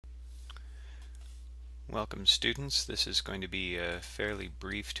Welcome students. This is going to be a fairly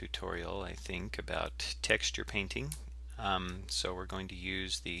brief tutorial, I think, about texture painting. So we're going to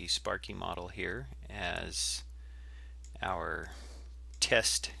use the Sparky model here as our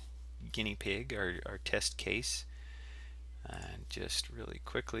test guinea pig, our test case. And just really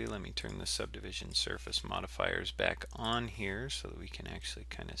quickly, let me turn the subdivision surface modifiers back on here so that we can actually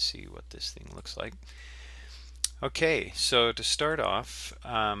kind of see what this thing looks like. Okay, so to start off,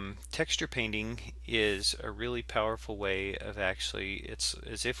 texture painting is a really powerful way of it's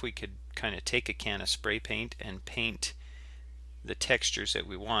as if we could kind of take a can of spray paint and paint the textures that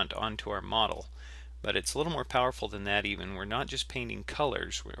we want onto our model. But it's a little more powerful than that even. We're not just painting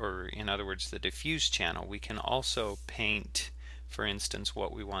colors, or in other words, the diffuse channel. We can also paint, for instance,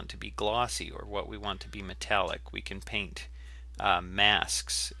 what we want to be glossy or what we want to be metallic. We can paint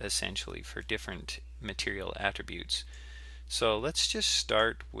masks, essentially, for different material attributes. So let's just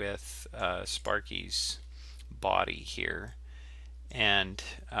start with Sparky's body here. And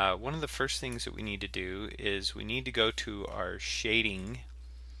one of the first things that we need to do is we need to go to our shading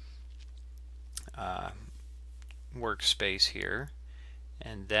workspace here,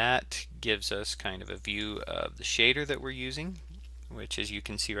 and that gives us kind of a view of the shader that we're using, which, as you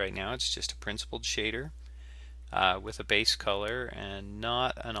can see right now, it's just a principled shader with a base color and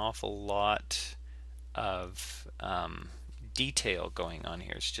not an awful lot of detail going on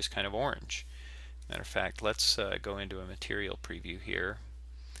here. It's just kind of orange. Matter of fact, let's go into a material preview here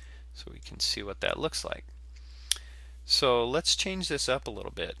so we can see what that looks like. So let's change this up a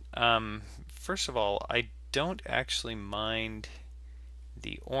little bit. First of all, I don't actually mind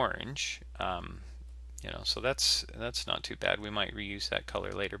the orange, so that's not too bad. We might reuse that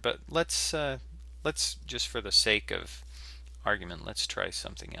color later, but let's just, for the sake of argument, let's try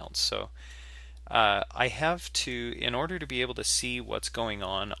something else. So I have to, in order to be able to see what's going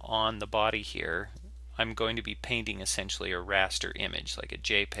on the body here, I'm going to be painting essentially a raster image, like a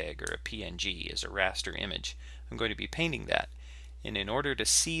JPEG or a PNG is a raster image. I'm going to be painting that. And in order to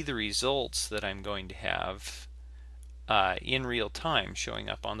see the results that I'm going to have in real time showing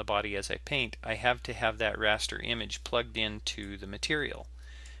up on the body as I paint, I have to have that raster image plugged into the material,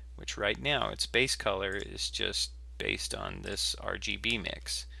 which right now its base color is just based on this RGB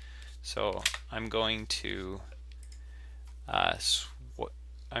mix. So I'm going to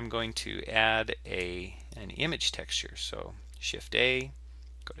add an image texture. So Shift A,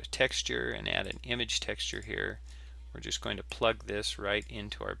 go to Texture, and add an image texture here. We're just going to plug this right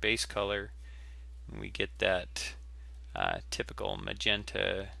into our base color, and we get that typical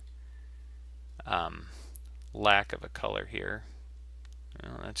magenta lack of a color here.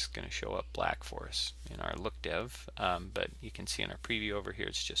 Well, that's going to show up black for us in our look dev, but you can see in our preview over here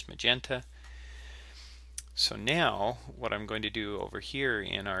it's just magenta. So now what I'm going to do over here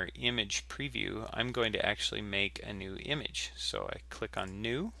in our image preview, I'm going to actually make a new image. So I click on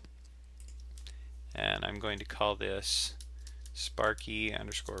New, and I'm going to call this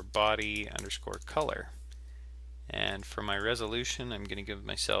Sparky_body_color. And for my resolution, I'm going to give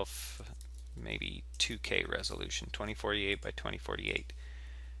myself maybe 2K resolution, 2048 by 2048.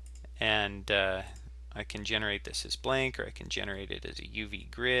 And I can generate this as blank, or I can generate it as a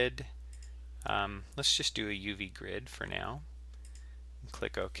UV grid. Let's just do a UV grid for now.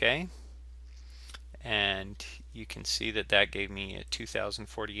 Click OK. And you can see that that gave me a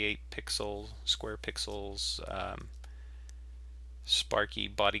 2048 square pixels Sparky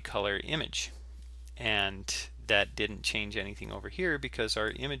body color image. And that didn't change anything over here because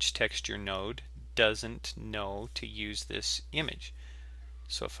our image texture node doesn't know to use this image.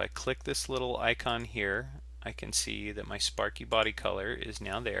 So if I click this little icon here, I can see that my Sparky body color is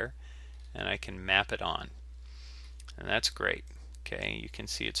now there, and I can map it on. And that's great. Okay, you can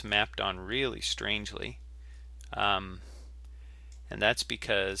see it's mapped on really strangely. And that's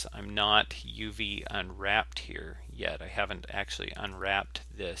because I'm not UV unwrapped here yet. I haven't actually unwrapped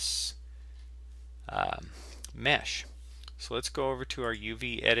this mesh. So let's go over to our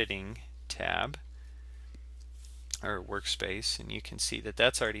UV editing tab, or workspace, and you can see that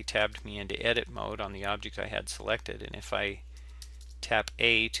that's already tabbed me into edit mode on the object I had selected. And if I tap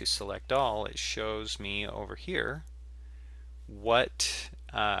A to select all, it shows me over here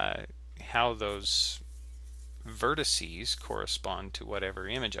how those vertices correspond to whatever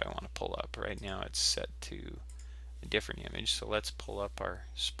image I want to pull up. Right now it's set to a different image, so let's pull up our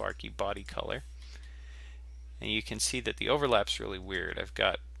Sparky body color. And you can see that the overlap's really weird. I've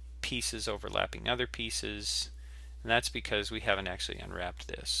got pieces overlapping other pieces, and that's because we haven't actually unwrapped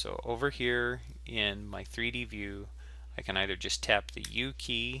this. So over here in my 3D view, I can either just tap the U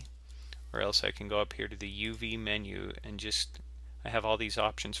key, or else I can go up here to the UV menu and just I have all these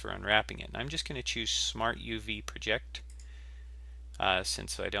options for unwrapping it. And I'm just going to choose Smart UV Project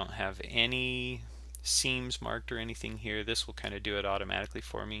since I don't have any seams marked or anything here. This will kind of do it automatically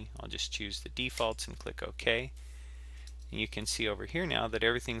for me. I'll just choose the defaults and click OK. And you can see over here now that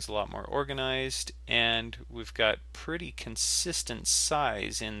everything's a lot more organized, and we've got pretty consistent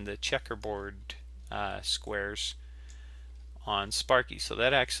size in the checkerboard squares on Sparky. So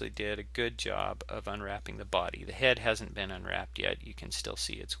that actually did a good job of unwrapping the body. The head hasn't been unwrapped yet. You can still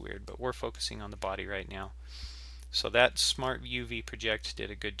see it's weird, but we're focusing on the body right now. So that Smart UV Project did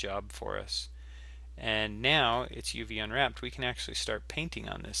a good job for us. And now it's UV unwrapped, we can actually start painting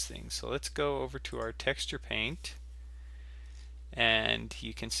on this thing. So let's go over to our texture paint, and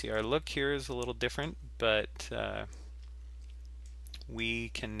you can see our look here is a little different, but we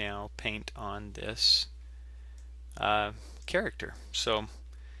can now paint on this character. So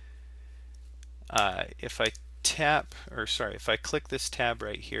if I click this tab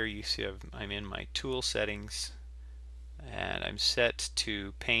right here, you see I'm in my tool settings, and I'm set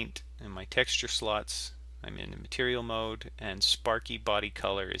to paint in my texture slots. I'm in the material mode, and Sparky body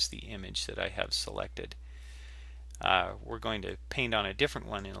color is the image that I have selected. We're going to paint on a different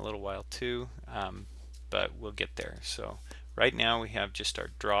one in a little while too, but we'll get there. So right now we have just our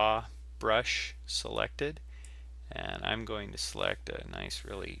draw brush selected, and I'm going to select a nice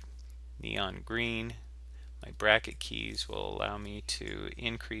really neon green. My bracket keys will allow me to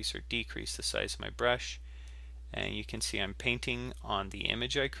increase or decrease the size of my brush, and you can see I'm painting on the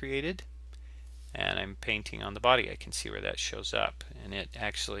image I created, and I'm painting on the body. I can see where that shows up, and it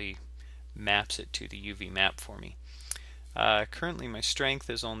actually maps it to the UV map for me. Currently my strength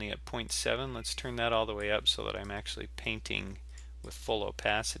is only at 0.7. Let's turn that all the way up so that I'm actually painting with full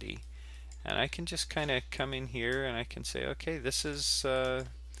opacity. And I can just kind of come in here and I can say, okay, this is the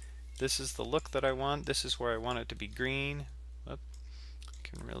look that I want. This is where I want it to be green. I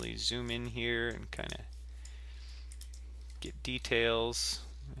can really zoom in here and kind of get details.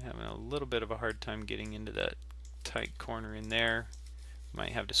 I'm having a little bit of a hard time getting into that tight corner in there.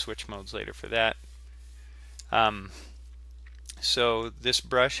 Might have to switch modes later for that. So this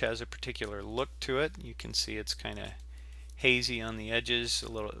brush has a particular look to it. You can see it's kind of hazy on the edges,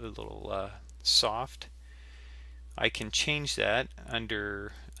 a little soft. I can change that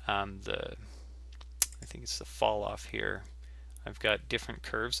under I think it's the fall off here. I've got different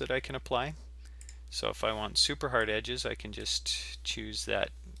curves that I can apply. So if I want super hard edges, I can just choose that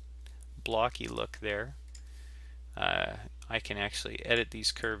blocky look there. I can actually edit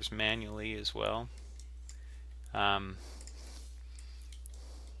these curves manually as well.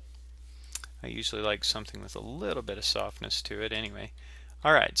 I usually like something with a little bit of softness to it anyway.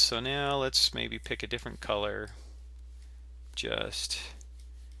 Alright, so now let's maybe pick a different color just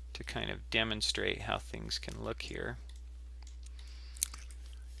to kind of demonstrate how things can look here.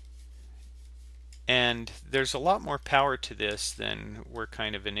 And there's a lot more power to this than we're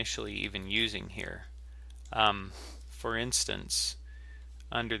kind of initially even using here. For instance,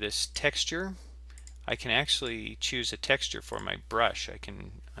 under this texture, I can actually choose a texture for my brush. I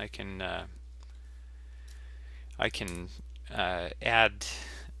can add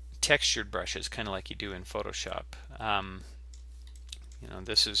textured brushes, kind of like you do in Photoshop. You know,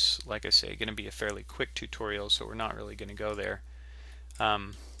 this is, like I say, going to be a fairly quick tutorial, so we're not really going to go there.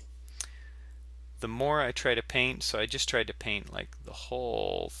 The more I try to paint, so I just tried to paint like the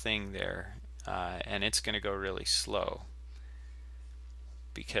whole thing there, and it's going to go really slow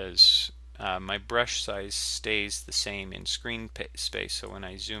because my brush size stays the same in screen space. So when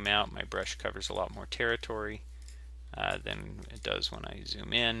I zoom out, my brush covers a lot more territory than it does when I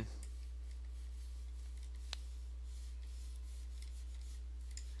zoom in.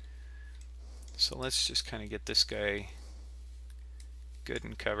 So let's just kind of get this guy good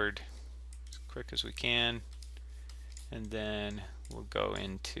and covered as quick as we can, and then we'll go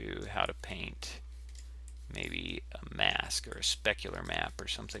into how to paint maybe a mask or a specular map or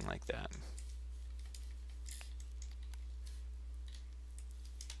something like that.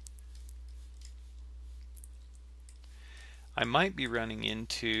 I might be running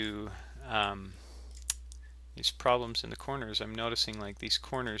into these problems in the corners. I'm noticing like these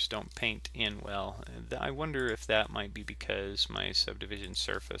corners don't paint in well. I wonder if that might be because my subdivision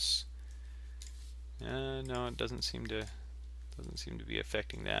surface. No, it doesn't seem to be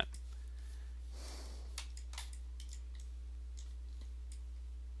affecting that.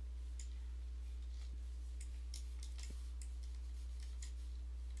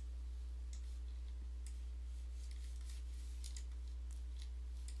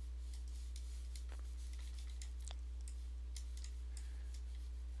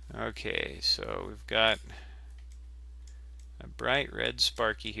 Okay, so we've got a bright red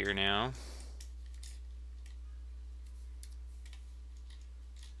Sparky here now.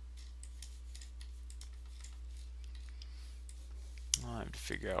 I'll have to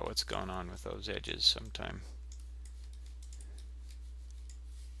figure out what's going on with those edges sometime.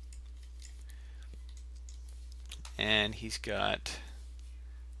 And he's got,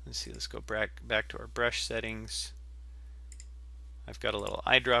 let's see, let's go back to our brush settings. I've got a little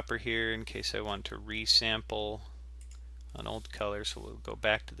eyedropper here in case I want to resample an old color, so we'll go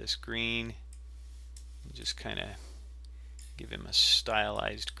back to this green and just kind of give him a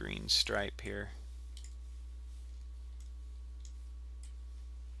stylized green stripe here.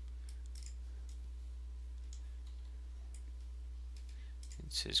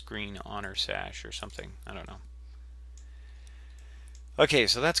 It's his green honor sash or something, I don't know. Okay,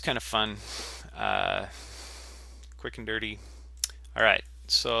 so that's kind of fun. Quick and dirty. Alright,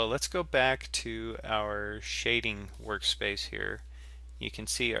 so let's go back to our shading workspace here. You can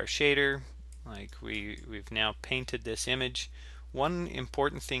see our shader, like we've now painted this image. One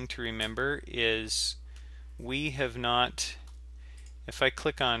important thing to remember is we have not, if I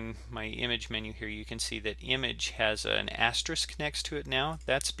click on my image menu here, you can see that image has an asterisk next to it now.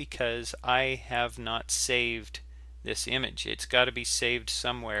 That's because I have not saved this image. It's got to be saved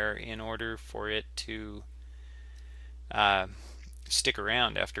somewhere in order for it to stick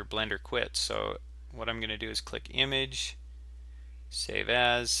around after Blender quits. So what I'm going to do is click image, save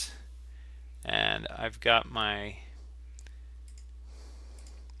as, and I've got my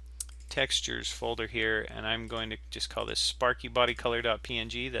textures folder here, and I'm going to just call this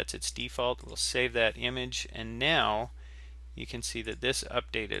sparkybodycolor.png. That's its default. We'll save that image, and now you can see that this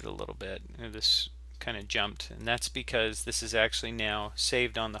updated a little bit. This kind of jumped, and that's because this is actually now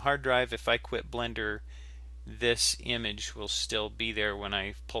saved on the hard drive. If I quit Blender, this image will still be there when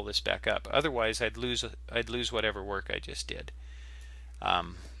I pull this back up. Otherwise, I'd lose whatever work I just did.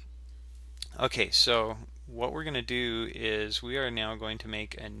 Okay, so what we're going to do is we are now going to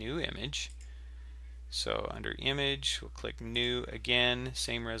make a new image. So under image, we'll click new again,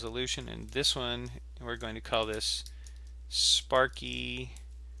 same resolution, and this one we're going to call this Sparky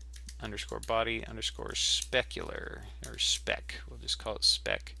underscore body underscore specular, or spec. We'll just call it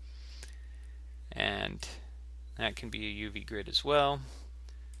spec. And that can be a UV grid as well.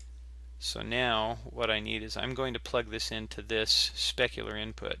 So now what I need is I'm going to plug this into this specular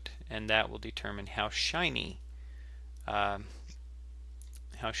input, and that will determine how shiny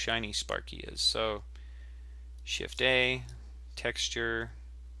Sparky is. So Shift A, texture,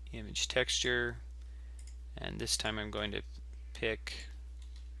 image texture, and this time I'm going to pick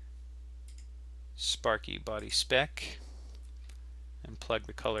Sparky body spec and plug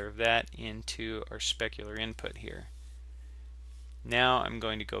the color of that into our specular input here. Now I'm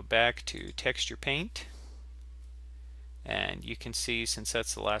going to go back to texture paint, and you can see since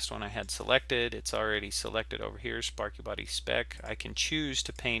that's the last one I had selected, it's already selected over here, Sparky body spec. I can choose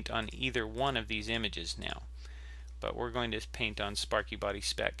to paint on either one of these images now, but we're going to paint on Sparky body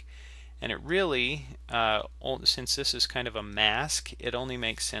spec. And it really, since this is kind of a mask, it only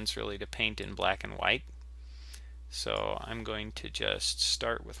makes sense really to paint in black and white. So I'm going to just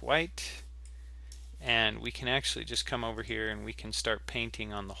start with white, and we can actually just come over here and we can start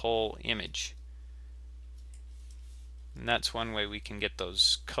painting on the whole image. And that's one way we can get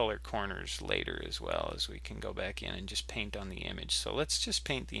those color corners later, as well as we can go back in and just paint on the image. So let's just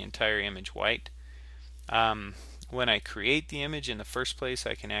paint the entire image white. When I create the image in the first place,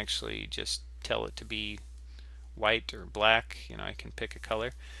 I can actually just tell it to be white or black. You know, I can pick a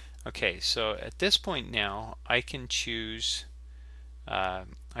color. Okay, so at this point now I can choose, I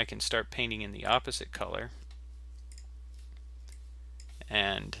can start painting in the opposite color,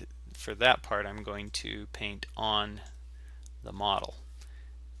 and for that part I'm going to paint on the model,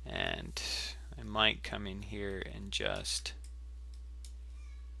 and I might come in here and just,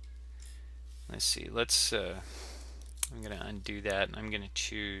 let's see, I'm going to undo that, and I'm going to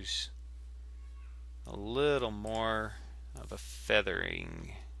choose a little more of a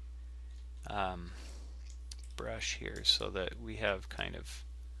feathering brush here, so that we have kind of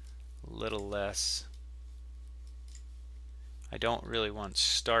a little less. I don't really want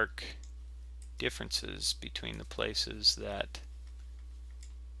stark differences between the places that,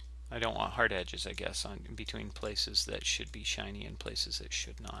 I don't want hard edges, I guess, on between places that should be shiny and places that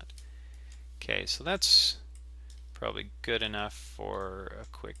should not. Okay, so that's probably good enough for a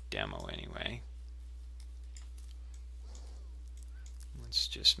quick demo anyway. Let's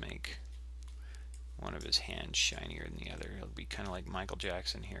just make one of his hands shinier than the other. It'll be kind of like Michael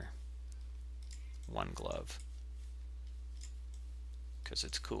Jackson here. One glove, because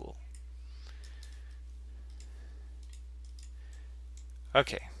it's cool.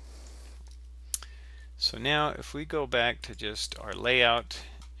 Okay, so now if we go back to just our layout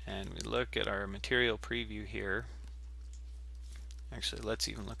and we look at our material preview here, actually let's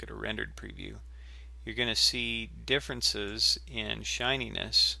even look at a rendered preview, you're going to see differences in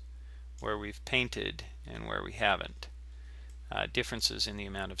shininess where we've painted and where we haven't. Differences in the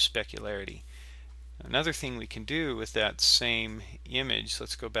amount of specularity. Another thing we can do with that same image,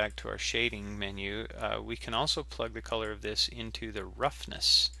 let's go back to our shading menu, we can also plug the color of this into the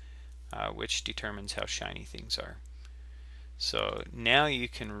roughness, which determines how shiny things are. So now you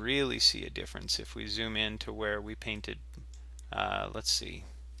can really see a difference if we zoom in to where we painted, let's see,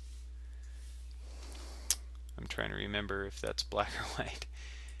 I'm trying to remember if that's black or white.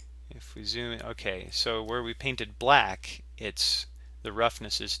 If we zoom in, okay, so where we painted black, the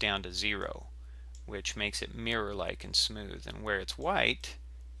roughness is down to 0, which makes it mirror-like and smooth. And where it's white,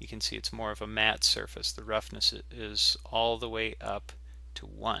 you can see it's more of a matte surface. The roughness is all the way up to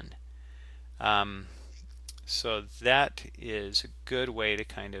 1. So that is a good way to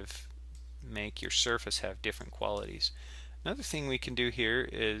kind of make your surface have different qualities. Another thing we can do here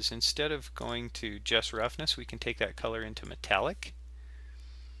is, instead of going to just roughness, we can take that color into metallic,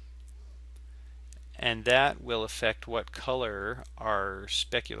 and that will affect what color our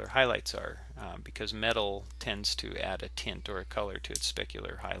specular highlights are, because metal tends to add a tint or a color to its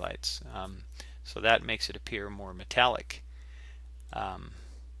specular highlights. So that makes it appear more metallic,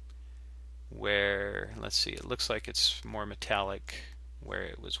 where, let's see, it looks like it's more metallic where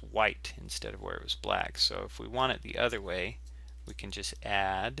it was white instead of where it was black. So if we want it the other way, we can just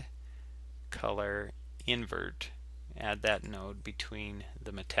add color invert, add that node between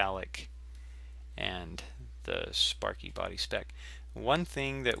the metallic and the sparky body spec. One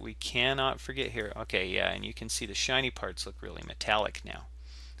thing that we cannot forget here, okay, yeah, and you can see the shiny parts look really metallic now.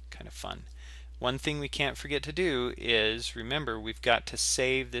 Kind of fun. One thing we can't forget to do is, remember, we've got to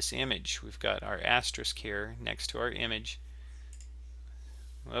save this image. We've got our asterisk here next to our image.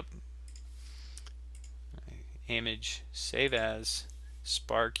 Whoop. Image, save as,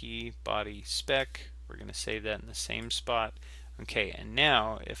 sparky body spec. We're going to save that in the same spot. Okay, and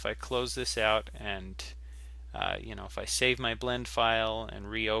now if I close this out and if I save my blend file and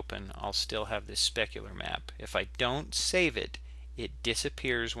reopen, I'll still have this specular map. If I don't save it, it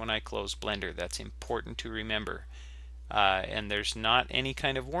disappears when I close Blender. That's important to remember. And there's not any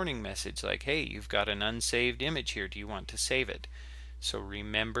kind of warning message like, hey, you've got an unsaved image here, do you want to save it? So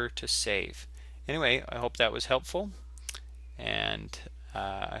remember to save. Anyway, I hope that was helpful, and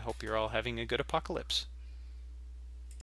I hope you're all having a good apocalypse.